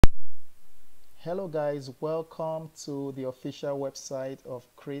Hello guys, welcome to the official website of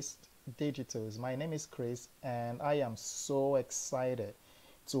Chris Digitals. My name is Chris and I am so excited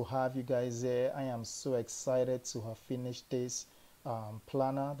to have you guys here. I am so excited to have finished this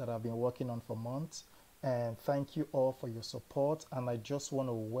planner that I've been working on for months, and thank you all for your support, and I just want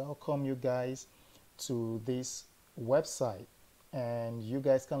to welcome you guys to this website, and you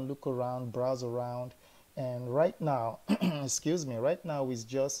guys can look around, browse around, and right now excuse me, right now is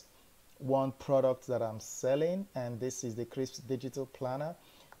just one product that I'm selling, and this is the Crisp Digital Planner.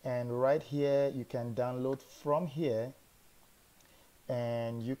 And right here you can download from here,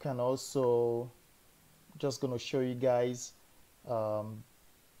 and you can also just going to show you guys um,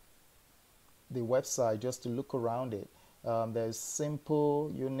 the website just to look around it. There's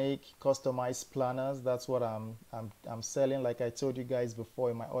simple, unique, customized planners. That's what I'm selling. Like I told you guys before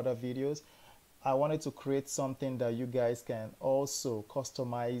in my other videos, I wanted to create something that you guys can also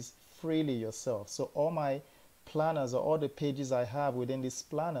customize freely yourself. So all my planners, or all the pages I have within this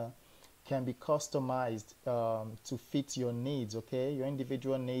planner, can be customized to fit your needs. Okay, your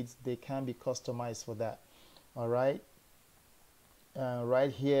individual needs, they can be customized for that. All right.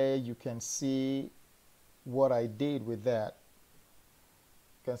 Right here you can see what I did with that.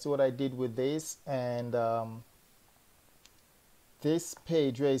 You can see what I did with this, and this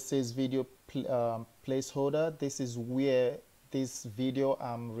page where it says video placeholder, this is where this video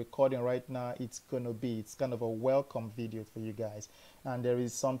I'm recording right now, it's gonna be. It's kind of a welcome video for you guys, and there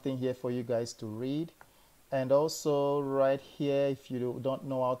is something here for you guys to read. And also right here, if you don't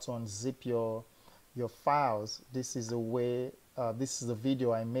know how to unzip your files, this is a way, this is a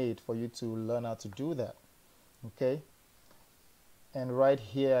video I made for you to learn how to do that. Okay, and right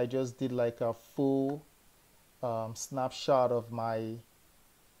here I just did like a full snapshot of my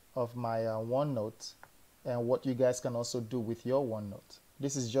OneNote, and what you guys can also do with your OneNote.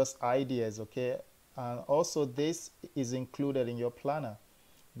 This is just ideas, okay? And also this is included in your planner.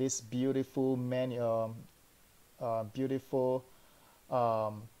 This beautiful menu, beautiful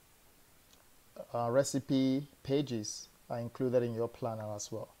recipe pages are included in your planner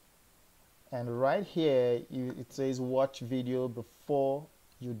as well. And right here it says watch video before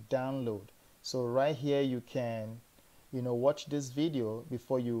you download. So right here you can, watch this video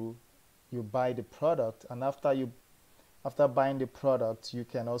before you buy the product, and after buying the product you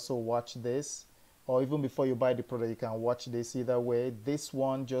can also watch this, or even before you buy the product you can watch this. Either way, this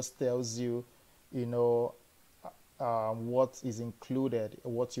one just tells you, what is included,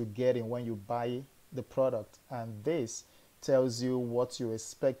 what you're getting when you buy the product, and this tells you what you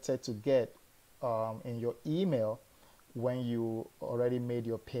expected to get in your email when you already made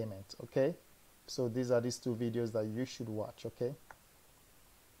your payment. Okay, so these are these two videos that you should watch. Okay,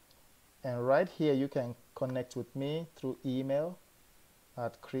 and right here you can connect with me through email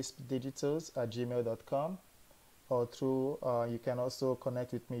at crispdigitals@gmail.com, or through you can also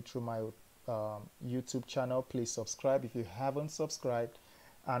connect with me through my YouTube channel. Please subscribe if you haven't subscribed,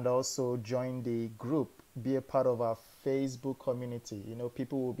 and also join the group, be a part of our Facebook community.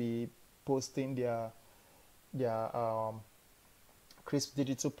 People will be posting their Crisp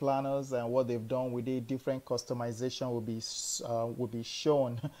Digital planners and what they've done with it. Different customization will be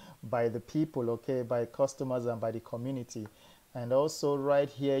shown by the people, okay, by customers and by the community. And also right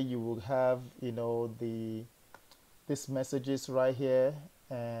here you will have, these messages right here,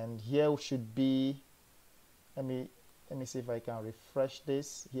 and here should be, let me see if I can refresh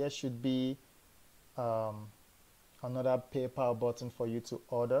this. Here should be another PayPal button for you to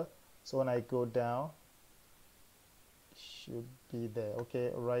order. So when I go down, should be there.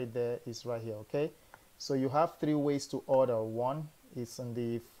 Okay, right there is right here. Okay, so you have three ways to order. One is in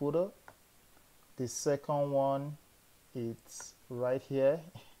the footer. The second one, it's right here.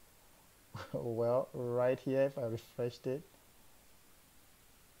 Well, right here if I refreshed it.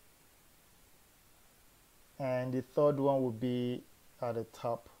 And the third one would be at the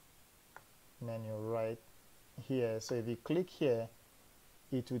top menu right here. So if you click here,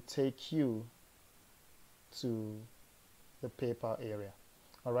 it will take you to the PayPal area.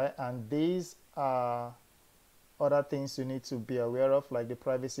 All right, and these are other things you need to be aware of, like the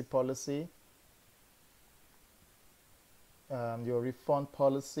privacy policy, your refund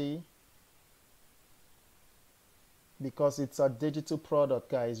policy. Because it's a digital product,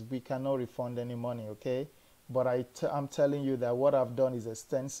 guys, we cannot refund any money. Okay, but I'm telling you that what I've done is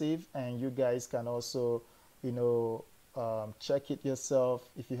extensive, and you guys can also, check it yourself.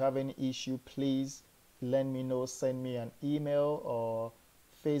 If you have any issue, please let me know. Send me an email or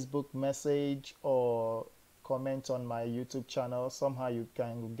Facebook message, or comment on my YouTube channel. Somehow you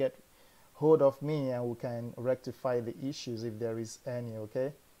can get hold of me and we can rectify the issues if there is any.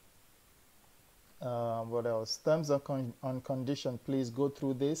 Okay, What else? Terms and condition. Please go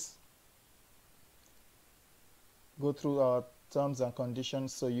through this. Go through our terms and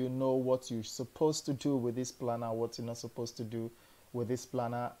conditions so you know what you're supposed to do with this planner, what you're not supposed to do with this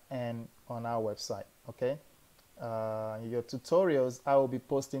planner, and on our website. Okay. Your tutorials, I will be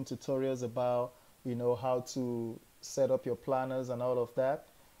posting tutorials about, you know, how to set up your planners and all of that,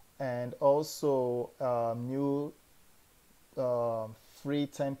 and also new free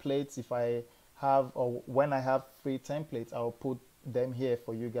templates. If I have, or when I have free templates, I'll put them here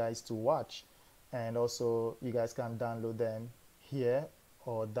for you guys to watch, and also you guys can download them here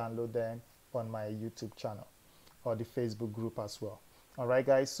or download them on my YouTube channel or the Facebook group as well. All right,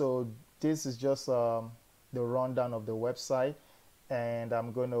 guys, so this is just the rundown of the website, and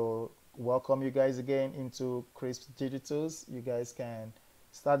I'm going to welcome you guys again into Crisp Digitals. You guys can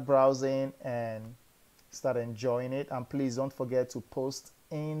start browsing and start enjoying it, and please don't forget to post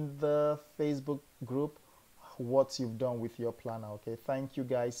in the Facebook group what you've done with your planner. Okay, thank you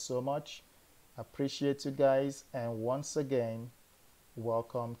guys so much. Appreciate you guys, and once again,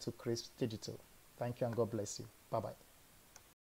 welcome to Crisp Digital. Thank you and God bless you. Bye bye.